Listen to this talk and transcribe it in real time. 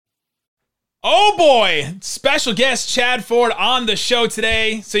Oh boy, special guest Chad Ford on the show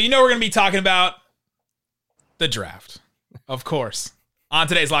today. So we're going to be talking about the draft, of course, on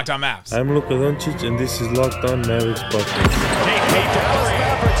today's Locked On Mavs. I'm Luka Doncic, and this is Locked On Mavericks podcast. Hey, Dallas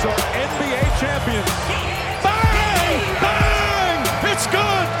Mavericks are NBA champions. Bang! Bang! It's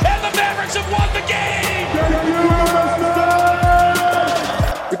good! And the Mavericks have won the game!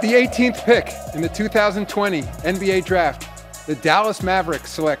 With the 18th pick in the 2020 NBA Draft, the Dallas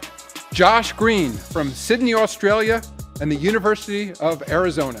Mavericks select Josh Green from Sydney, Australia, and the University of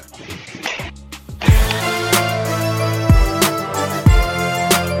Arizona.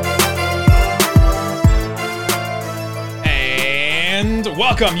 And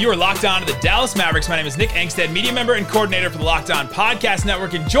welcome. You are locked on to the Dallas Mavericks. My name is Nick Engstead, media member and coordinator for the Locked On Podcast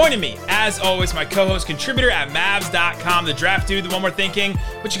Network. And joining me, as always, my co-host, contributor at Mavs.com, the draft dude, the one we're thinking.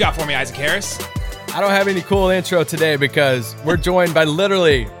 What you got for me, Isaac Harris? I don't have any cool intro today because we're joined by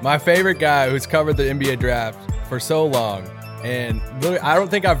literally my favorite guy who's covered the NBA draft for so long. And I don't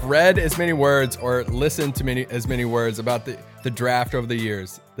think I've read as many words or listened to as many words about the draft over the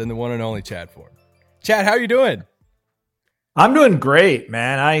years than the one and only Chad Ford. Chad, how are you doing? I'm doing great,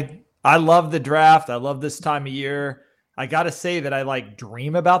 man. I love the draft. I love this time of year. I got to say that I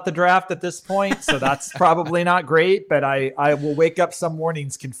dream about the draft at this point, so that's probably not great, but I will wake up some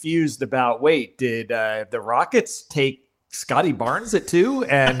mornings confused about, wait, did the Rockets take Scotty Barnes at 2?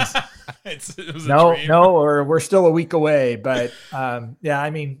 And no, or we're still a week away, but yeah, I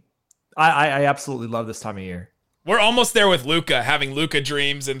mean, I absolutely love this time of year. We're almost there with Luka, having Luka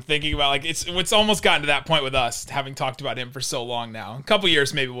dreams and thinking about it's almost gotten to that point with us, having talked about him for so long now. A couple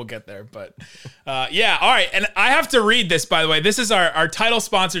years, maybe we'll get there, but yeah. All right. And I have to read this, by the way. This is our title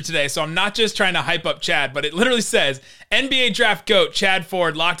sponsor today. So I'm not just trying to hype up Chad, but it literally says NBA Draft GOAT Chad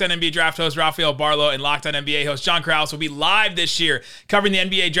Ford, Locked On NBA Draft host Rafael Barlow, and Locked On NBA host John Krause will be live this year covering the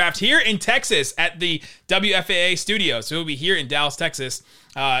NBA Draft here in Texas at the WFAA studio. So we'll be here in Dallas, Texas.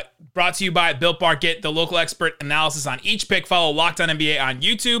 Brought to you by Built Bar. Get the local expert analysis on each pick. Follow Locked On NBA on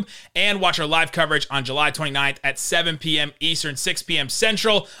YouTube and watch our live coverage on July 29th at 7 p.m. Eastern, 6 p.m.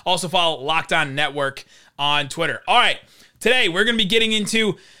 Central. Also follow Locked On Network on Twitter. All right, today we're going to be getting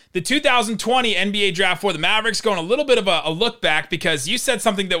into the 2020 NBA Draft for the Mavericks, going a little bit of a look back because you said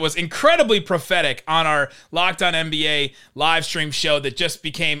something that was incredibly prophetic on our Locked On NBA live stream show that just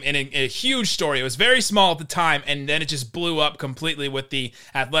became a huge story. It was very small at the time, and then it just blew up completely with the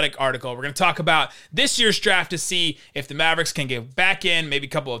Athletic article. We're going to talk about this year's draft to see if the Mavericks can get back in, maybe a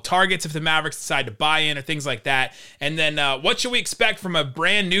couple of targets if the Mavericks decide to buy in or things like that. And then what should we expect from a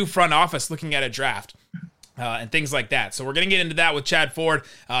brand new front office looking at a draft? And things like that. So we're going to get into that with Chad Ford.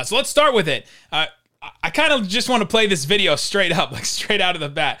 So let's start with it. I kind of just want to play this video straight up, straight out of the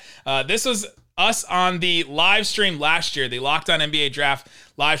bat. This was us on the live stream last year, the Locked On NBA Draft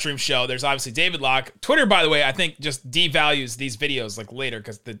live stream show. There's obviously David Locke. Twitter, by the way, I think just devalues these videos later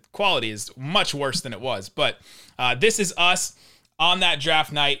because the quality is much worse than it was. But this is us on that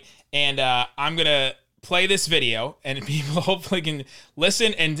draft night, and I'm going to play this video, and people hopefully can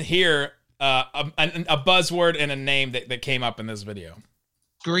listen and hear a buzzword and a name that came up in this video.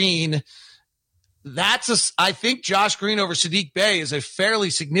 Green. I think Josh Green over Saddiq Bey is a fairly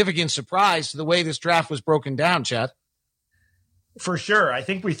significant surprise to the way this draft was broken down, Chad. For sure. I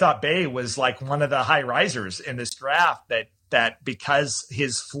think we thought Bey was one of the high risers in this draft that because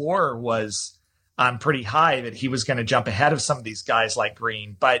his floor was pretty high, that he was going to jump ahead of some of these guys like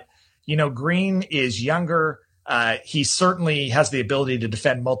Green. But, Green is younger. He certainly has the ability to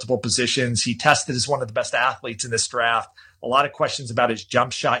defend multiple positions. He tested as one of the best athletes in this draft. A lot of questions about his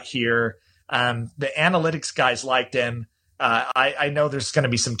jump shot here. The analytics guys liked him. I know there's going to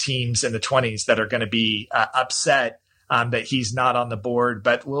be some teams in the 20s that are going to be upset that he's not on the board,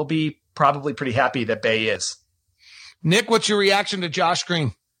 but we'll be probably pretty happy that Bey is. Nick, what's your reaction to Josh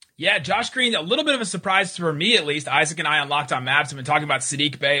Green? Yeah, Josh Green, a little bit of a surprise for me, at least. Isaac and I on Locked On Mavs have been talking about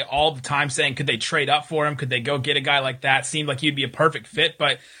Saddiq Bey all the time, saying could they trade up for him? Could they go get a guy like that? Seemed like he'd be a perfect fit.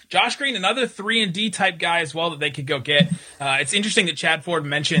 But Josh Green, another 3-and-D type guy as well that they could go get. It's interesting that Chad Ford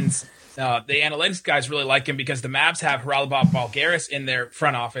mentions the analytics guys really like him because the Mavs have Haralabos Balgaris in their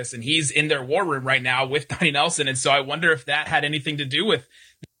front office, and he's in their war room right now with Donnie Nelson. And so I wonder if that had anything to do with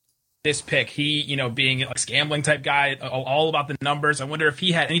this pick. He, being a gambling type guy, all about the numbers. I wonder if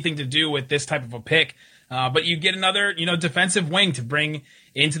he had anything to do with this type of a pick. But you get another, defensive wing to bring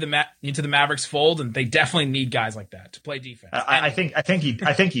into the Mavericks fold, and they definitely need guys like that to play defense. I think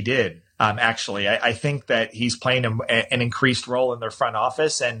he did. Actually, I think that he's playing an increased role in their front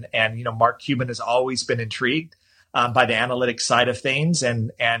office, and Mark Cuban has always been intrigued by the analytics side of things,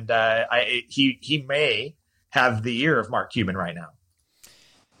 and he may have the ear of Mark Cuban right now.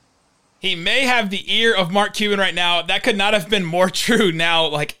 He may have the ear of Mark Cuban right now. That could not have been more true now,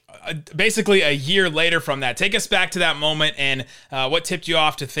 like basically a year later from that. Take us back to that moment and what tipped you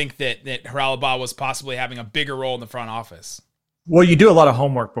off to think that Haralabos was possibly having a bigger role in the front office? Well, you do a lot of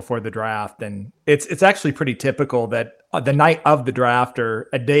homework before the draft, and it's actually pretty typical that the night of the draft or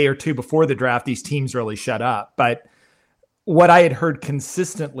a day or two before the draft, these teams really shut up. But what I had heard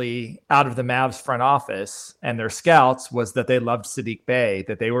consistently out of the Mavs front office and their scouts was that they loved Saddiq Bey,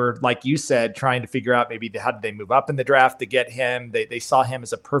 that they were, like you said, trying to figure out maybe how did they move up in the draft to get him. They saw him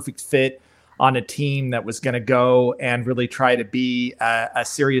as a perfect fit on a team that was going to go and really try to be a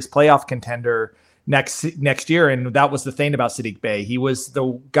serious playoff contender next year. And that was the thing about Saddiq Bey. He was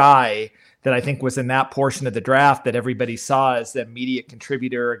the guy that I think was in that portion of the draft that everybody saw as the immediate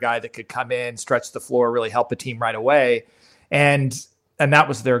contributor, a guy that could come in, stretch the floor, really help the team right away. And that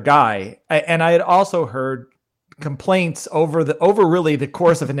was their guy. And I had also heard complaints over really the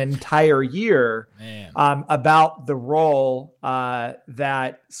course of an entire year about the role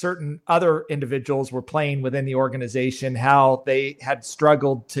that certain other individuals were playing within the organization, how they had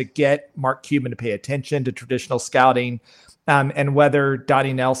struggled to get Mark Cuban to pay attention to traditional scouting, and whether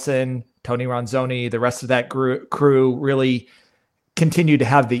Donnie Nelson, Tony Ronzoni, the rest of that crew really continued to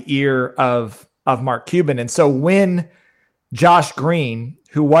have the ear of Mark Cuban. And so when Josh Green,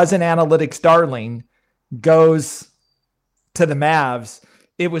 who was an analytics darling, goes to the Mavs,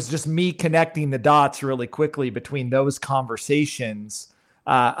 it was just me connecting the dots really quickly between those conversations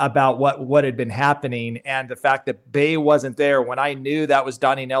about what had been happening and the fact that Bey wasn't there when I knew that was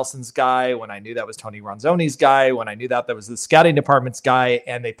Donnie Nelson's guy, when I knew that was Tony Ronzoni's guy, when I knew that was the scouting department's guy,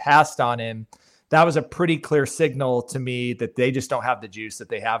 and they passed on him. That was a pretty clear signal to me that they just don't have the juice that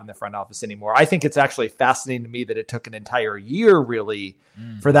they have in the front office anymore. I think it's actually fascinating to me that it took an entire year really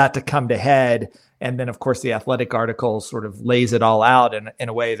for that to come to head. And then, of course, the Athletic article sort of lays it all out in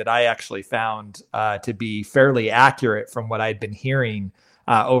a way that I actually found to be fairly accurate from what I'd been hearing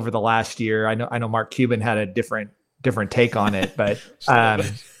over the last year. I know Mark Cuban had a different take on it, but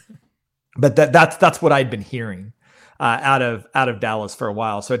that's what I'd been hearing out of Dallas for a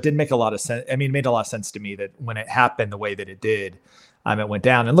while. So it did make a lot of sense. I mean, it made a lot of sense to me that when it happened the way that it did, it went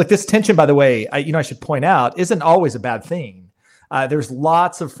down. And look, this tension, by the way, I should point out, isn't always a bad thing. There's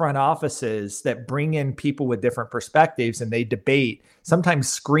lots of front offices that bring in people with different perspectives and they debate, sometimes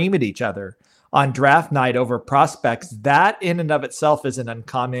scream at each other on draft night over prospects. That in and of itself isn't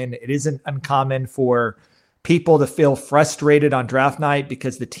uncommon. It isn't uncommon for people to feel frustrated on draft night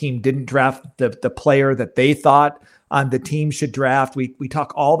because the team didn't draft the player that they thought the team should draft. We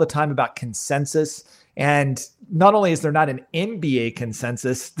talk all the time about consensus. And not only is there not an NBA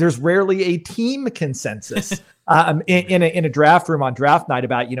consensus, there's rarely a team consensus in a draft room on draft night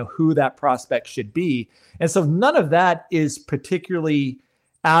about, who that prospect should be. And so none of that is particularly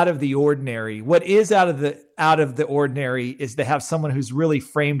out of the ordinary. What is out of the ordinary is to have someone who's really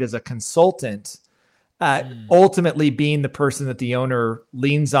framed as a consultant, ultimately being the person that the owner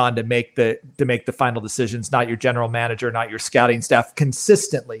leans on to make the final decisions, not your general manager, not your scouting staff,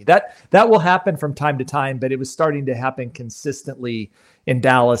 consistently. That will happen from time to time, but it was starting to happen consistently in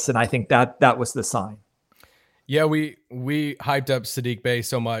Dallas, and I think that was the sign. Yeah, we hyped up Saddiq Bey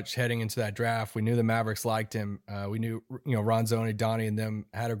so much heading into that draft. We knew the Mavericks liked him. We knew, Ronzoni, Donnie, and them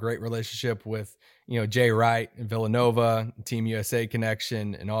had a great relationship with, Jay Wright and Villanova, Team USA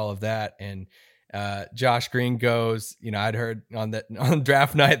connection, and all of that. And Josh Green goes, I'd heard on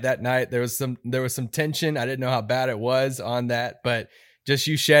draft night that night, there was some tension. I didn't know how bad it was on that, but just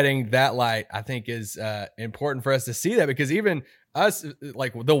you shedding that light, I think is important for us to see that, because even us,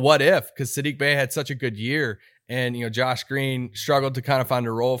 like the what if, because Saddiq Bey had such a good year and, Josh Green struggled to kind of find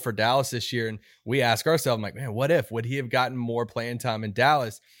a role for Dallas this year. And we ask ourselves, like, man, what if, would he have gotten more playing time in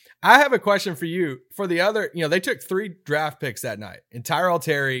Dallas? I have a question for you. For the other, they took 3 draft picks that night, and Tyrell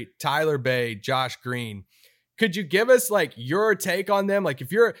Terry, Tyler Bey, Josh Green. Could you give us like your take on them? Like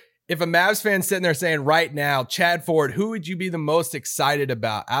if a Mavs fan sitting there saying right now, Chad Ford, who would you be the most excited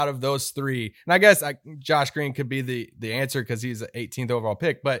about out of those 3? And I guess Josh Green could be the answer because he's an 18th overall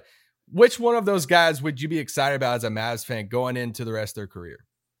pick, but which one of those guys would you be excited about as a Mavs fan going into the rest of their career?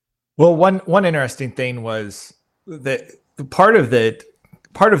 Well, one interesting thing was that part of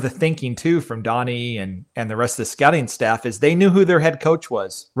the thinking too from Donnie and the rest of the scouting staff is they knew who their head coach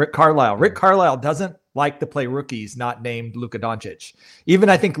was, Rick Carlisle. Rick Carlisle doesn't like to play rookies not named Luka Doncic. Even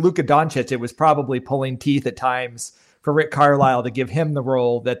I think Luka Doncic, it was probably pulling teeth at times for Rick Carlisle to give him the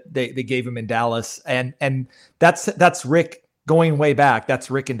role that they gave him in Dallas. And that's Rick going way back.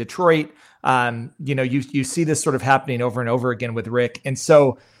 That's Rick in Detroit. You see this sort of happening over and over again with Rick. And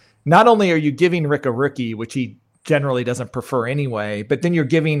so not only are you giving Rick a rookie, which he generally doesn't prefer anyway. But then you're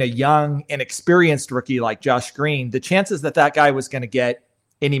giving a young, inexperienced rookie like Josh Green the chances that guy was going to get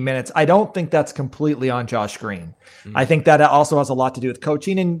any minutes. I don't think that's completely on Josh Green. I think that also has a lot to do with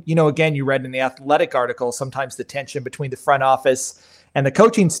coaching. And, again, you read in the Athletic article, sometimes the tension between the front office and the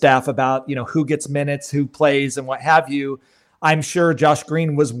coaching staff about, who gets minutes, who plays, and what have you. I'm sure Josh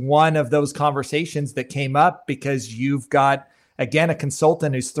Green was one of those conversations that came up because you've got, again, a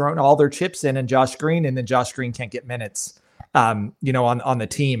consultant who's thrown all their chips in and Josh Green, and then Josh Green can't get minutes, on the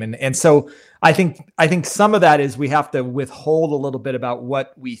team. And so I think some of that is we have to withhold a little bit about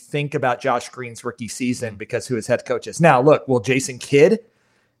what we think about Josh Green's rookie season because who his head coach is. Now, look, will Jason Kidd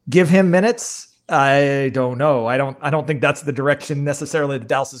give him minutes? I don't know. I don't think that's the direction necessarily that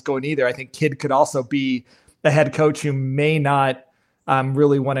Dallas is going either. I think Kidd could also be the head coach who may not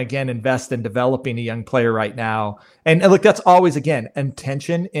really want to, again, invest in developing a young player right now. And look, that's always, again,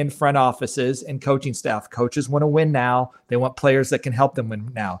 intention in front offices and coaching staff. Coaches want to win now. They want players that can help them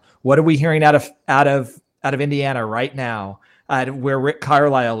win now. What are we hearing out of Indiana right now, where Rick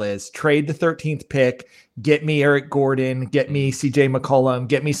Carlisle is? Trade the 13th pick. Get me Eric Gordon. Get me CJ McCollum.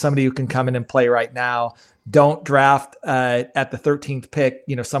 Get me somebody who can come in and play right now. Don't draft at the 13th pick,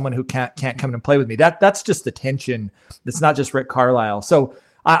 someone who can't come in and play with me. That's just the tension. It's not just Rick Carlisle. So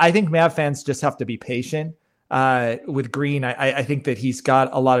I think Mav fans just have to be patient with Green. I think that he's got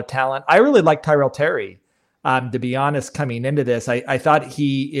a lot of talent. I really like Tyrell Terry. To be honest, coming into this, I thought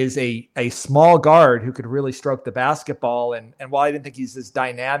he is a small guard who could really stroke the basketball. And while I didn't think he's as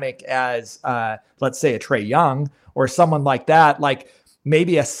dynamic as, let's say, a Trae Young or someone like that, like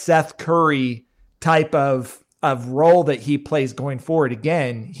maybe a Seth Curry type of role that he plays going forward.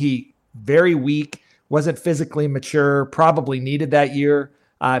 Again, he very weak, wasn't physically mature, probably needed that year,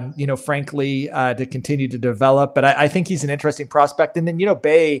 frankly, to continue to develop. But I think he's an interesting prospect. And then,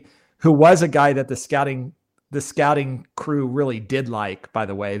 Bey, who was a guy that the scouting crew really did like, by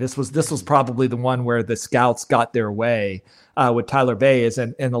the way. This was probably the one where the scouts got their way with Tyler Bey as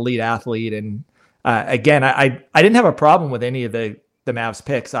an elite athlete. And again, I didn't have a problem with any of the Mavs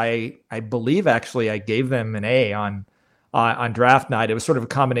picks. I believe actually I gave them an A on draft night. It was sort of a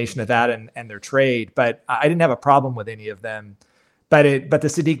combination of that and their trade, but I didn't have a problem with any of them. But the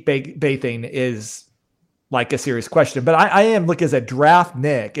Saddiq Bey thing is like a serious question. But I am look as a draft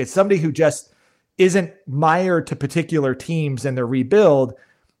Nick. It's somebody who just isn't mired to particular teams and their rebuild.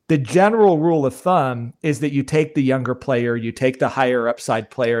 The general rule of thumb is that you take the younger player, you take the higher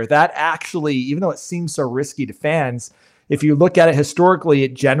upside player. That actually, even though it seems so risky to fans, if you look at it historically,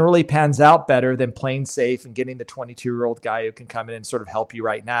 it generally pans out better than playing safe and getting the 22-year-old guy who can come in and sort of help you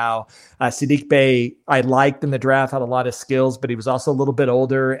right now. Saddiq Bey, I liked in the draft, had a lot of skills, but he was also a little bit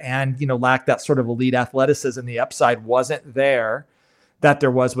older and, lacked that sort of elite athleticism. The upside wasn't there that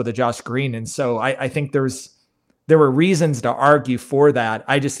there was with a Josh Green. And so I think there were reasons to argue for that.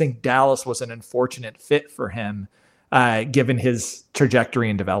 I just think Dallas was an unfortunate fit for him, given his trajectory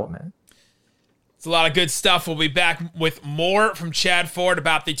and development. It's a lot of good stuff. We'll be back with more from Chad Ford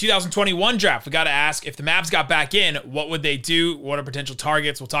about the 2021 draft. We got to ask, if the Mavs got back in, what would they do? What are potential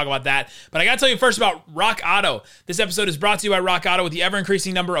targets? We'll talk about that. But I got to tell you first about Rock Auto. This episode is brought to you by Rock Auto. With the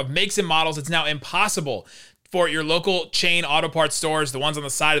ever-increasing number of makes and models, it's now impossible for your local chain auto parts stores, the ones on the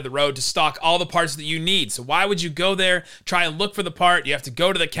side of the road, to stock all the parts that you need. So why would you go there, try and look for the part? You have to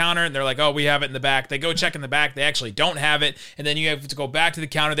go to the counter, and they're like, oh, we have it in the back. They go check in the back. They actually don't have it. And then you have to go back to the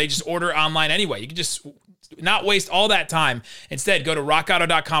counter. They just order online anyway. You can just not waste all that time. Instead, go to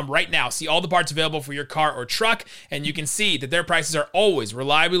rockauto.com right now. See all the parts available for your car or truck, and you can see that their prices are always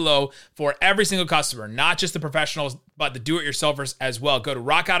reliably low for every single customer, not just the professionals, but the do-it-yourselfers as well. Go to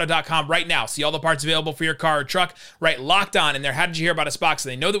rockauto.com right now. See all the parts available for your car or truck. Right, Locked On in there. How did you hear about us box? So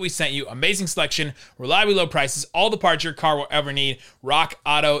they know that we sent you. Amazing selection, reliably low prices, all the parts your car will ever need.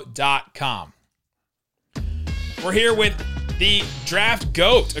 rockauto.com. We're here with the draft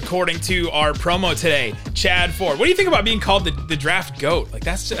GOAT, according to our promo today, Chad Ford. What do you think about being called the draft GOAT? Like,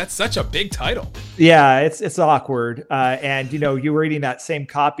 that's such a big title. Yeah, it's awkward. And, you're reading that same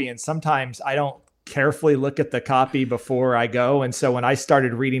copy, and sometimes I don't carefully look at the copy before I go. And so when I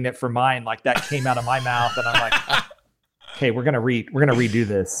started reading it for mine, like that came out of my mouth, and I'm like, okay, we're gonna redo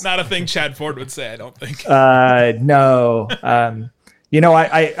this. Not a thing Chad Ford would say, I don't think. No.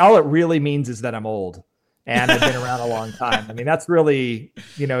 I all it really means is that I'm old. And I've been around a long time. I mean, that's really,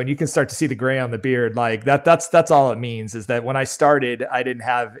 and you can start to see the gray on the beard. Like that's all it means, is that when I started, I didn't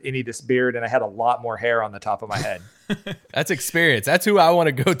have any of this beard and I had a lot more hair on the top of my head. That's experience. That's who I want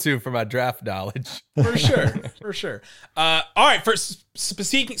to go to for my draft knowledge. For sure. All right.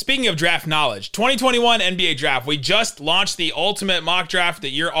 Speaking of draft knowledge, 2021 NBA draft. We just launched the ultimate mock draft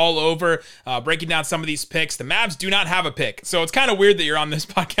that you're all over, breaking down some of these picks. The Mavs do not have a pick, so it's kind of weird that you're on this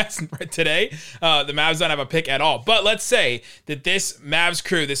podcast today. The Mavs don't have a pick at all. But let's say that this Mavs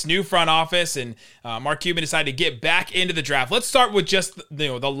crew, this new front office, and Mark Cuban decided to get back into the draft. Let's start with just the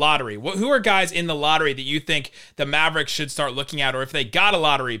lottery. Who are guys in the lottery that you think the Mavericks should start looking at, or if they got a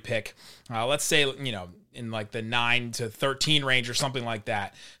lottery pick? Let's say, in like the 9 to 13 range or something like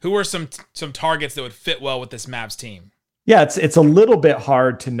that. Who are some targets that would fit well with this Mavs team? Yeah, it's a little bit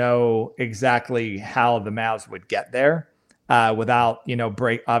hard to know exactly how the Mavs would get there without,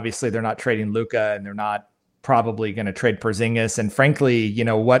 obviously they're not trading Luka, and they're not probably going to trade Porzingis. And frankly,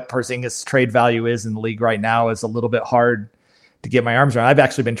 what Porzingis trade value is in the league right now is a little bit hard to get my arms around. I've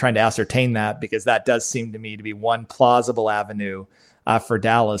actually been trying to ascertain that, because that does seem to me to be one plausible avenue for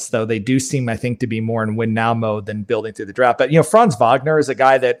Dallas, though they do seem, I think, to be more in win now mode than building through the draft. But, Franz Wagner is a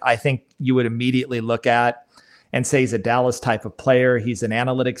guy that I think you would immediately look at and say he's a Dallas type of player. He's an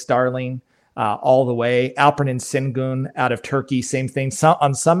analytics darling all the way. Alperen Sengun out of Turkey, same thing.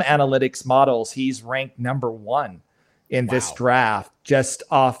 On some analytics models, he's ranked number 1 in this draft, just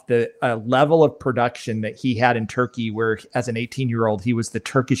off the level of production that he had in Turkey, where as an 18-year-old, he was the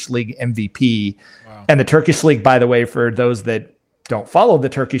Turkish League MVP. Wow. And the Turkish League, by the way, for those that don't follow the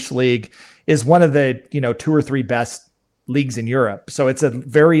Turkish League, is one of the 2 or 3 best leagues in Europe. So it's a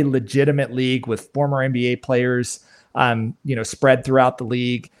very legitimate league with former NBA players, spread throughout the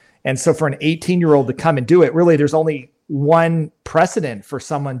league. And so for an 18-year-old to come and do it, really, there's only one precedent for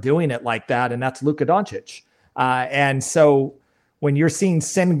someone doing it like that, and that's Luka Doncic. And so when you're seeing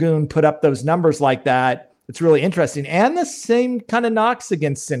Sengun put up those numbers like that, it's really interesting. And the same kind of knocks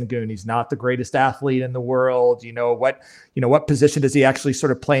against Sengun. He's not the greatest athlete in the world. What position does he actually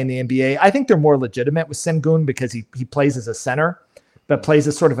sort of play in the NBA? I think they're more legitimate with Sengun because he plays as a center, but plays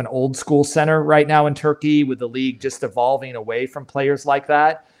as sort of an old school center right now in Turkey, with the league just evolving away from players like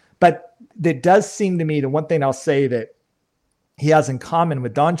that. But it does seem to me, the one thing I'll say that he has in common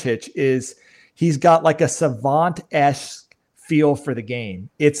with Doncic is he's got like a savant-esque feel for the game.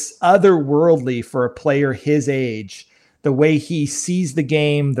 It's otherworldly for a player his age, the way he sees the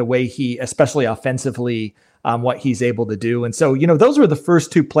game, the way he, especially offensively, what he's able to do. And so, those were the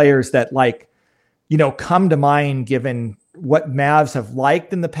first 2 players that come to mind, given what Mavs have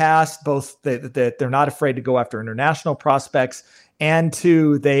liked in the past, both that they're not afraid to go after international prospects, and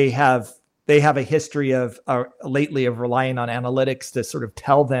 2, they have a history of lately of relying on analytics to sort of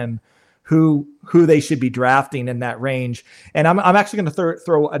tell them who they should be drafting in that range. And I'm actually going to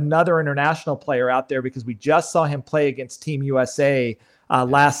throw another international player out there, because we just saw him play against Team USA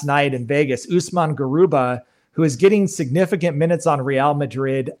last night in Vegas. Usman Garuba, who is getting significant minutes on Real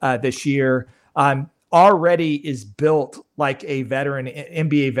Madrid this year, already is built like a veteran,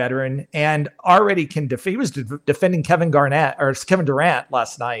 NBA veteran, and already can defend. He was defending Kevin Durant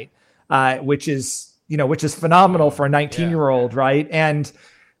last night, which is phenomenal for a 19-year-old, right? And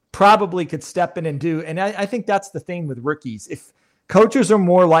probably could step in and do. And I think that's the thing with rookies. If coaches are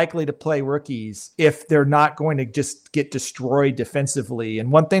more likely to play rookies if they're not going to just get destroyed defensively.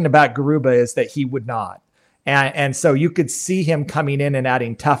 And one thing about Garuba is that he would not. And so you could see him coming in and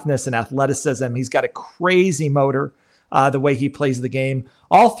adding toughness and athleticism. He's got a crazy motor, the way he plays the game.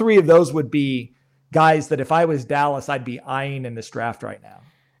 All 3 of those would be guys that if I was Dallas, I'd be eyeing in this draft right now.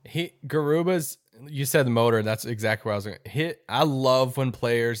 Garuba's, you said the motor. That's exactly where I was going to hit. I love when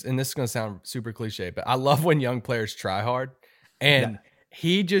players, and this is going to sound super cliche, but I love when young players try hard. And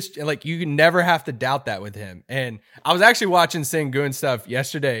he just, you can never have to doubt that with him. And I was actually watching Sengun stuff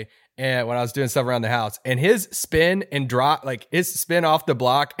yesterday, and when I was doing stuff around the house, and his spin and drop, his spin off the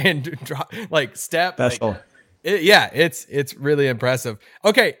block and drop, step. Special. It's really impressive.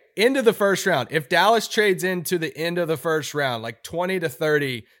 Okay, into the first round. If Dallas trades into the end of the first round, 20 to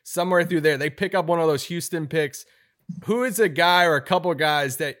 30, somewhere through there, they pick up one of those Houston picks. Who is a guy or a couple of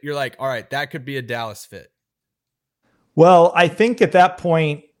guys that you're like, all right, that could be a Dallas fit? Well, I think at that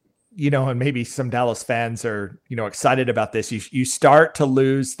point, and maybe some Dallas fans are, excited about this. You start to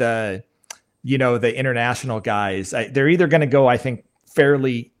lose the international guys. They're either going to go, I think,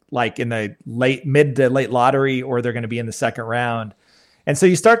 fairly in the mid to late lottery, or they're going to be in the second round. And so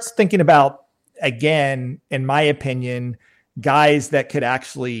you start thinking about, again, in my opinion, guys that could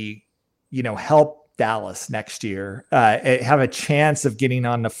actually, help Dallas next year, have a chance of getting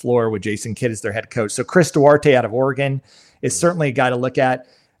on the floor with Jason Kidd as their head coach. So Chris Duarte out of Oregon is certainly a guy to look at.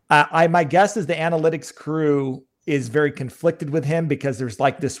 My guess is the analytics crew is very conflicted with him, because there's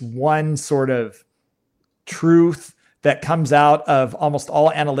this one sort of truth that comes out of almost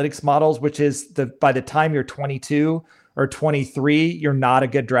all analytics models, which is by the time you're 22 or 23, you're not a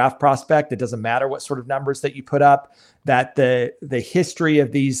good draft prospect. It doesn't matter what sort of numbers that you put up, that the history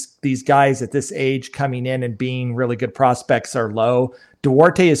of these guys at this age coming in and being really good prospects are low.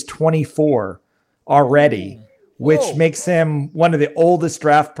 Duarte is 24 already, which makes him one of the oldest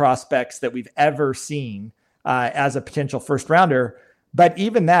draft prospects that we've ever seen as a potential first rounder. But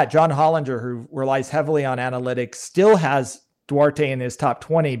even that, John Hollinger, who relies heavily on analytics, still has Duarte in his top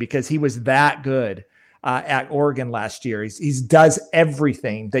 20 because he was that good at Oregon last year. He's does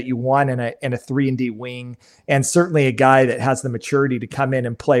everything that you want in a 3-and-D wing, and certainly a guy that has the maturity to come in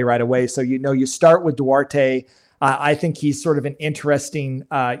and play right away. So, you start with Duarte. I think he's sort of an interesting,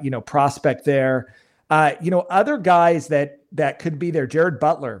 prospect there. Other guys that could be there, Jared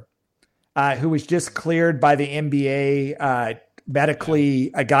Butler, who was just cleared by the NBA,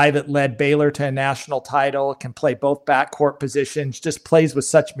 medically, a guy that led Baylor to a national title, can play both backcourt positions, just plays with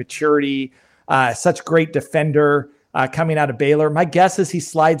such maturity, such great defender coming out of Baylor. My guess is he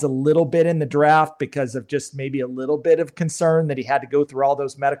slides a little bit in the draft because of just maybe a little bit of concern that he had to go through all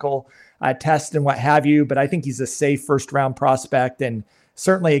those medical tests and what have you. But I think he's a safe first-round prospect, and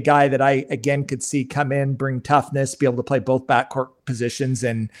certainly a guy that I, again, could see come in, bring toughness, be able to play both backcourt positions,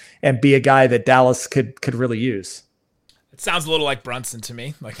 and be a guy that Dallas could really use. It sounds a little like Brunson to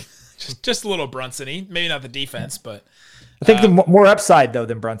me, like just a little Brunson-y. Maybe not the defense, but I think the more upside though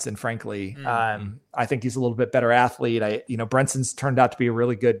than Brunson, frankly. I think he's a little bit better athlete. Brunson's turned out to be a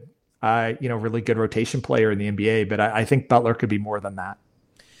really good, really good rotation player in the NBA, but I think Butler could be more than that.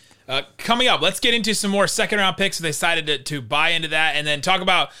 Coming up, let's get into some more second-round picks. They decided to buy into that, and then talk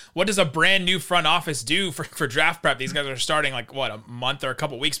about what does a brand new front office do for draft prep. These guys are starting a month or a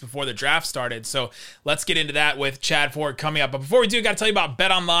couple weeks before the draft started. So let's get into that with Chad Ford coming up. But before we do, got to tell you about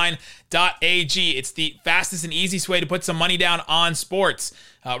BetOnline.ag. It's the fastest and easiest way to put some money down on sports.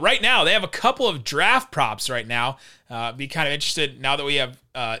 Right now, they have a couple of draft props right now. Be kind of interested now that we have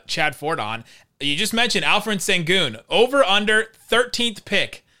Chad Ford on. You just mentioned Alfred Sengun. Over under 13th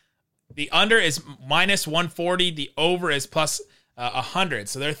pick. The under is minus 140. The over is plus 100.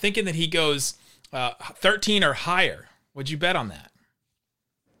 So they're thinking that he goes 13 or higher. Would you bet on that?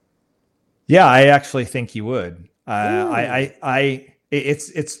 Yeah, I actually think you would.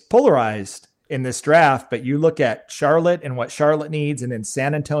 It's polarized in this draft, but you look at Charlotte and what Charlotte needs, and then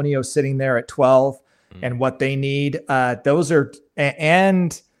San Antonio sitting there at 12 and what they need. Those are,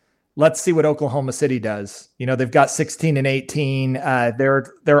 and let's see what Oklahoma City does. They've got 16 and 18.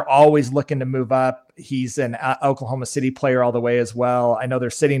 They're always looking to move up. He's an Oklahoma City player all the way as well. I know they're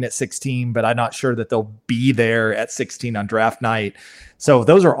sitting at 16, but I'm not sure that they'll be there at 16 on draft night. So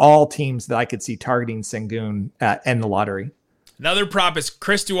those are all teams that I could see targeting Sengun in the lottery. Another prop is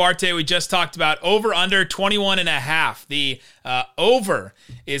Chris Duarte. We just talked about over under 21.5. The over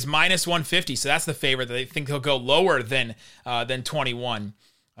is minus 150. So that's the favorite. They think he'll go lower than 21.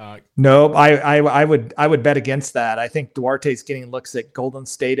 No, I would bet against that. I think Duarte's getting looks at Golden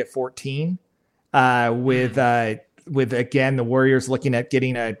State at 14, with again the Warriors looking at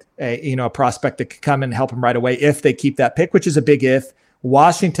getting a prospect that could come and help him right away if they keep that pick, which is a big if.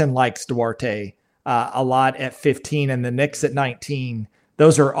 Washington likes Duarte a lot at 15, and the Knicks at 19.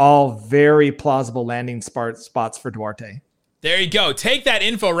 Those are all very plausible landing spots for Duarte. There you go. Take that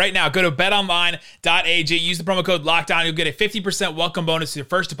info right now. Go to betonline.ag. Use the promo code LOCKEDON. You'll get a 50% welcome bonus to your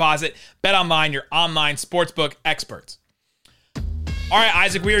first deposit. BetOnline, your online sportsbook experts. All right,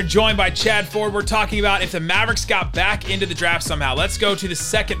 Isaac, we are joined by Chad Ford. We're talking about if the Mavericks got back into the draft somehow. Let's go to the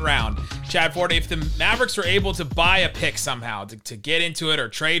second round. Chad Ford, if the Mavericks were able to buy a pick somehow to get into it or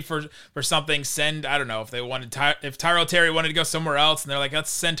trade for something, send, I don't know, if they wanted if Tyrell Terry wanted to go somewhere else and they're like, let's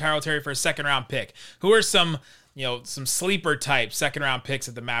send Tyrell Terry for a second round pick. Who are some sleeper type second round picks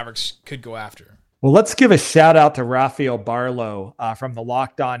that the Mavericks could go after? Well, let's give a shout out to Rafael Barlow from the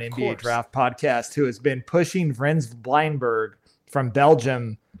Locked On NBA Draft Podcast, who has been pushing Vrens Bleinberg from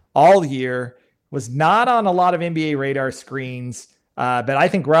Belgium all year, was not on a lot of NBA radar screens, but I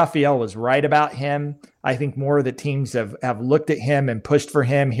think Rafael was right about him. I think more of the teams have looked at him and pushed for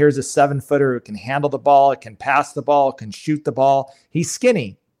him. Here's a 7-footer who can handle the ball, can pass the ball, can shoot the ball. He's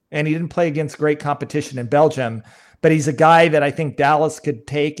skinny, and he didn't play against great competition in Belgium, but he's a guy that I think Dallas could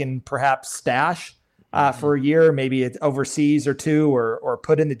take and perhaps stash for a year, maybe it's overseas or two, or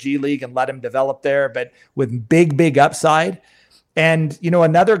put in the G League and let him develop there, but with big upside. And,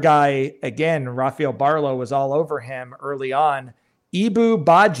 another guy, again, Rafael Barlow was all over him early on, Ibu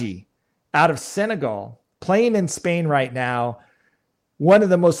Badji out of Senegal, playing in Spain right now. One of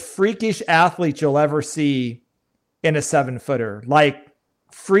the most freakish athletes you'll ever see in a 7-footer, like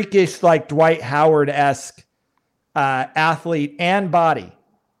freakish, like Dwight Howard-esque athlete and body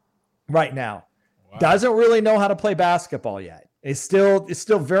right now. Wow. Doesn't really know how to play basketball yet. It's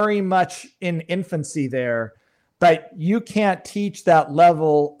still very much in infancy there, but you can't teach that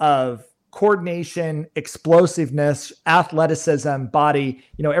level of coordination, explosiveness, athleticism, body.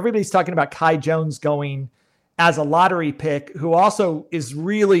 Everybody's talking about Kai Jones going as a lottery pick, who also is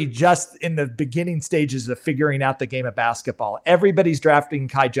really just in the beginning stages of figuring out the game of basketball. Everybody's drafting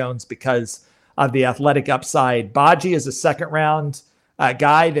Kai Jones because of the athletic upside. Badji is a second round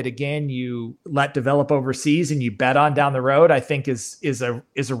guy that, again, you let develop overseas and you bet on down the road, I think is a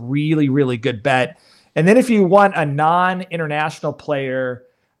really, really good bet. And then if you want a non-international player,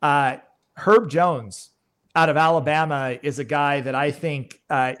 Herb Jones out of Alabama is a guy that I think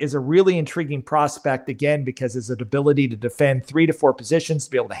is a really intriguing prospect, again, because his ability to defend 3 to 4 positions,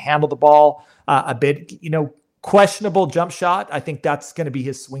 to be able to handle the ball a bit, questionable jump shot. I think that's going to be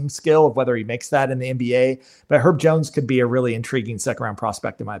his swing skill of whether he makes that in the NBA. But Herb Jones could be a really intriguing second round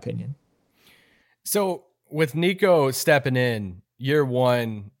prospect, in my opinion. So with Nico stepping in year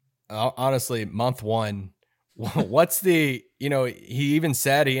one, honestly, month one, what's the, he even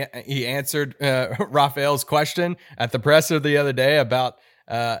said he answered Raphael's question at the presser the other day about,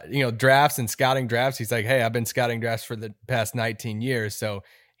 drafts and scouting drafts. He's like, hey, I've been scouting drafts for the past 19 years. So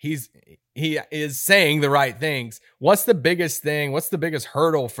he is saying the right things. What's the biggest thing? What's the biggest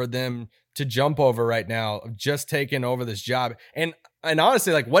hurdle for them to jump over right now of just taking over this job? And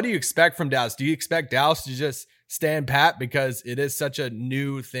honestly, like, what do you expect from Dallas? Do you expect Dallas to just stand pat because it is such a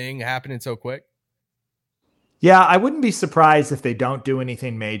new thing happening so quick? Yeah, I wouldn't be surprised if they don't do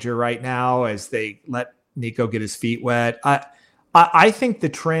anything major right now as they let Nico get his feet wet. I think the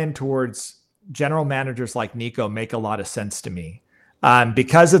trend towards general managers like Nico make a lot of sense to me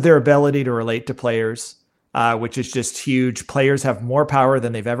because of their ability to relate to players, which is just huge. Players have more power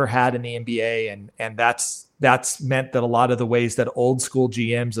than they've ever had in the NBA, and that's meant that a lot of the ways that old school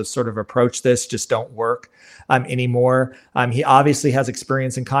GMs have sort of approached this just don't work anymore. He obviously has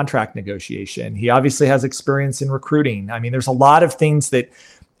experience in contract negotiation. He obviously has experience in recruiting. I mean, there's a lot of things that,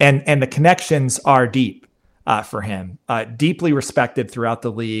 and the connections are deep for him, deeply respected throughout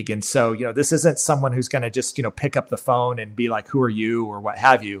the league. And so, this isn't someone who's going to just, pick up the phone and be like, who are you or what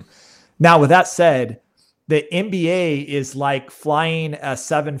have you. Now, with that said, the NBA is like flying a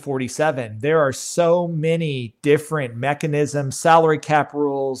 747. There are so many different mechanisms, salary cap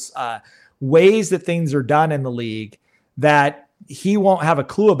rules, ways that things are done in the league that he won't have a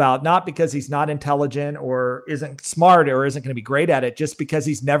clue about, not because he's not intelligent or isn't smart or isn't going to be great at it, just because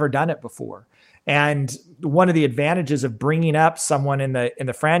he's never done it before. And one of the advantages of bringing up someone in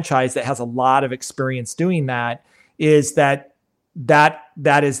the franchise that has a lot of experience doing that is that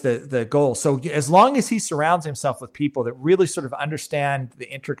is the goal. So as long as he surrounds himself with people that really sort of understand the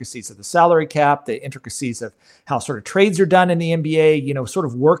intricacies of the salary cap, the intricacies of how sort of trades are done in the NBA, sort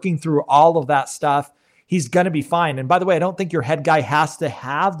of working through all of that stuff, he's going to be fine. And by the way, I don't think your head guy has to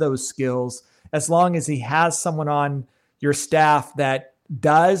have those skills as long as he has someone on your staff that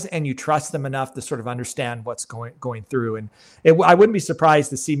does, and you trust them enough to sort of understand what's going through. And I wouldn't be surprised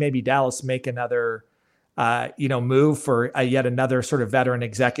to see maybe Dallas make another move for yet another sort of veteran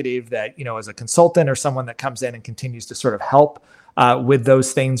executive that, as a consultant or someone that comes in and continues to sort of help with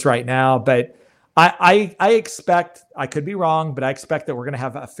those things right now. But I expect, I could be wrong, but I expect that we're going to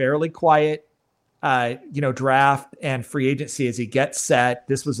have a fairly quiet, draft and free agency as he gets set.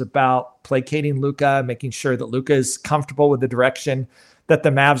 This was about placating Luka, making sure that Luka is comfortable with the direction that the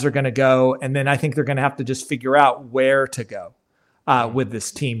Mavs are going to go. And then I think they're going to have to just figure out where to go with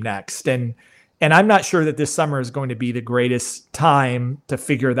this team next. And I'm not sure that this summer is going to be the greatest time to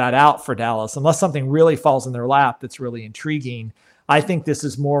figure that out for Dallas, unless something really falls in their lap that's really intriguing. I think this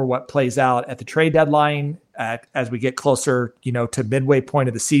is more what plays out at the trade deadline as we get closer, to midway point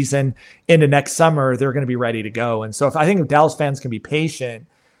of the season into next summer. They're going to be ready to go. And so if Dallas fans can be patient,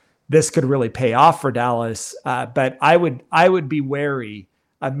 this could really pay off for Dallas. But I would be wary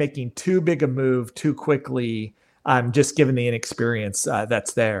of making too big a move too quickly, just given the inexperience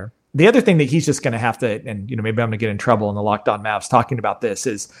that's there. The other thing that he's just going to have to, and maybe I'm going to get in trouble in the Locked On Mavs talking about this,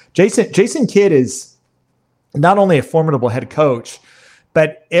 is Jason Kidd is not only a formidable head coach,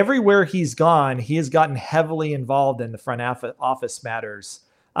 but everywhere he's gone, he has gotten heavily involved in the front office matters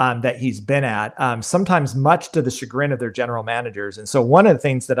that he's been at, sometimes much to the chagrin of their general managers. And so one of the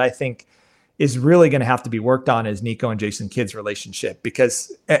things that I think is really going to have to be worked on is Nico and Jason Kidd's relationship,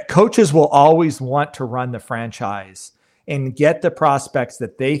 because coaches will always want to run the franchise and get the prospects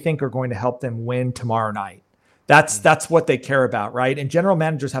that they think are going to help them win tomorrow night. That's what they care about, right? And general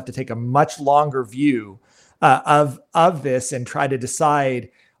managers have to take a much longer view of this and try to decide,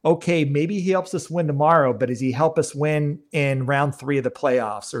 okay, maybe he helps us win tomorrow, but does he help us win in round 3 of the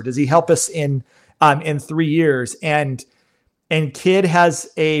playoffs? Or does he help us in 3 years? And Kidd has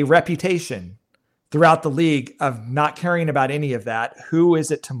a reputation throughout the league of not caring about any of that. Who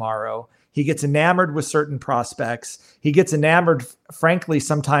is it tomorrow? He gets enamored with certain prospects. He gets enamored, frankly,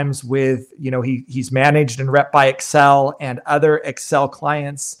 sometimes with, he's managed and rep by Excel and other Excel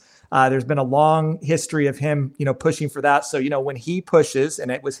clients. There's been a long history of him, pushing for that. So, when he pushes,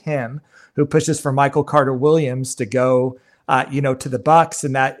 and it was him who pushes for Michael Carter-Williams to go, to the Bucks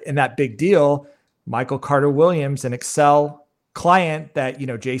in that big deal, Michael Carter-Williams, an Excel client that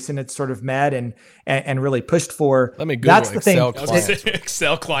Jason had sort of met and really pushed for. Let me Google that's the Excel thing. Clients.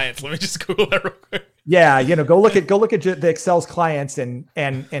 Excel clients. Let me just Google that real quick. Yeah, go look at the Excel's clients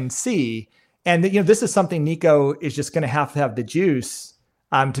and see. And this is something Nico is just going to have the juice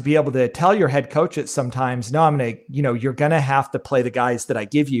to be able to tell your head coach it sometimes. No, you're going to have to play the guys that I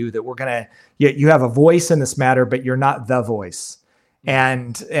give you. That we're going to. You have a voice in this matter, but you're not the voice.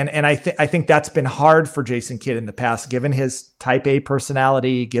 And I think that's been hard for Jason Kidd in the past, given his type A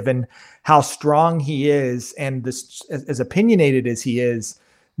personality, given how strong he is, and this as opinionated as he is.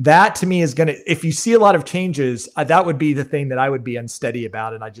 That to me is going to, if you see a lot of changes, that would be the thing that I would be unsteady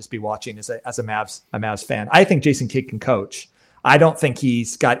about, and I'd just be watching as a Mavs fan. I think Jason Kidd can coach. I don't think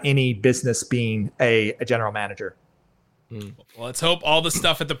he's got any business being a general manager. Well, let's hope all the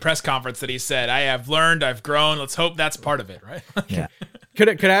stuff at the press conference that he said, I have learned, I've grown. Let's hope that's part of it, right? Yeah.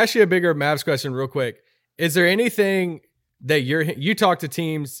 Could I ask you a bigger Mavs question real quick? Is there anything that you talk to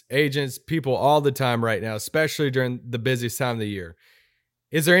teams, agents, people all the time right now, especially during the busiest time of the year?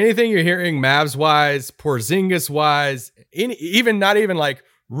 Is there anything you're hearing Mavs-wise, Porzingis-wise, even not even like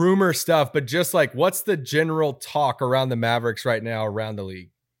rumor stuff, but just like what's the general talk around the Mavericks right now around the league?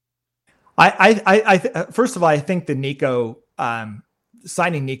 First of all, I think the Nico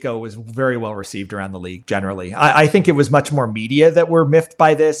signing Nico was very well received around the league generally. I think it was much more media that were miffed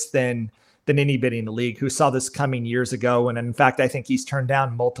by this than anybody in the league who saw this coming years ago. And in fact, I think he's turned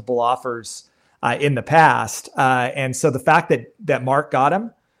down multiple offers in the past. And so the fact that Mark got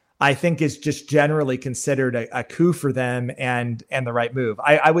him, I think is just generally considered a coup for them and the right move.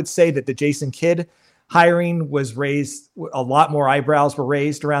 I would say that the Jason Kidd hiring was raised, a lot more eyebrows were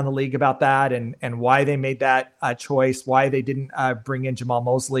raised around the league about that and why they made that choice, why they didn't bring in Jamal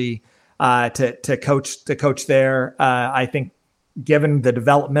Mosley to coach there. I think given the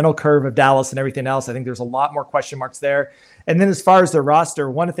developmental curve of Dallas and everything else, I think there's a lot more question marks there. And then as far as the roster,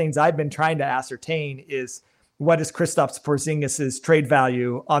 one of the things I've been trying to ascertain is what is Kristaps Porzingis' trade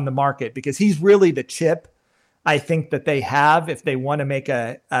value on the market, because he's really the chip I think that they have if they want to make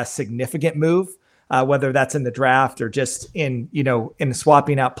a significant move. Whether that's in the draft or just in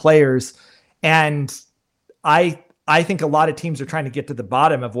swapping out players. And I think a lot of teams are trying to get to the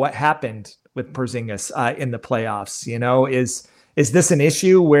bottom of what happened with Porzingis in the playoffs. Is this an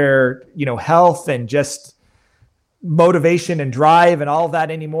issue where, health and just motivation and drive and all of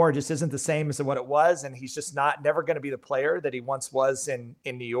that anymore just isn't the same as what it was, and he's just never going to be the player that he once was in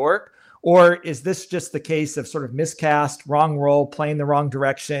New York? Or is this just the case of sort of miscast, wrong role, playing the wrong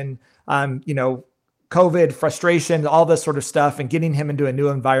direction, COVID, frustration, all this sort of stuff, and getting him into a new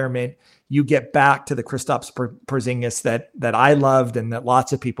environment, you get back to the Kristaps Porzingis that I loved and that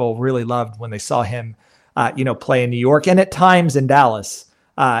lots of people really loved when they saw him, play in New York and at times in Dallas,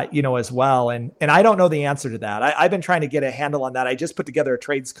 as well. And I don't know the answer to that. I've been trying to get a handle on that. I just put together a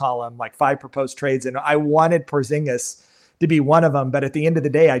trades column, like 5 proposed trades, and I wanted Porzingis to be one of them. But at the end of the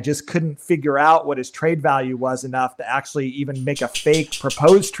day, I just couldn't figure out what his trade value was enough to actually even make a fake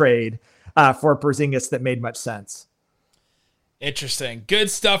proposed trade for Porzingis that made much sense. Interesting. Good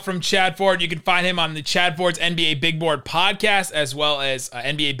stuff from Chad Ford. You can find him on the Chad Ford's NBA Big Board podcast, as well as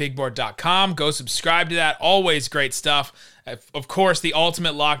NBABigBoard.com. Go subscribe to that. Always great stuff. Of course, the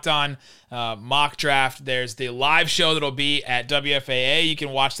ultimate Locked On mock draft. There's the live show that'll be at WFAA. You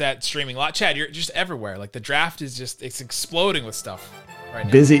can watch that streaming live. Chad, you're just everywhere. Like, the draft is just, it's exploding with stuff right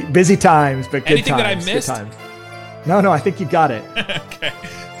now. Busy times, but good Anything times. That I missed? Good times. No, I think you got it. Okay.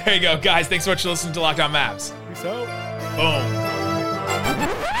 There you go, guys. Thanks so much for listening to Locked On Mavs. So, boom.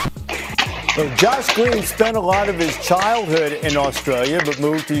 So Josh Green spent a lot of his childhood in Australia, but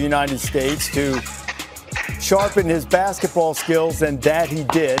moved to the United States to sharpen his basketball skills, and that he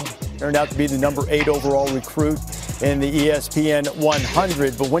did. Turned out to be the number 8 overall recruit in the ESPN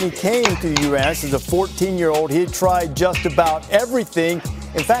 100. But when he came to the U.S. as a 14-year-old, he had tried just about everything.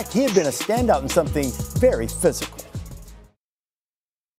 In fact, he had been a standout in something very physical.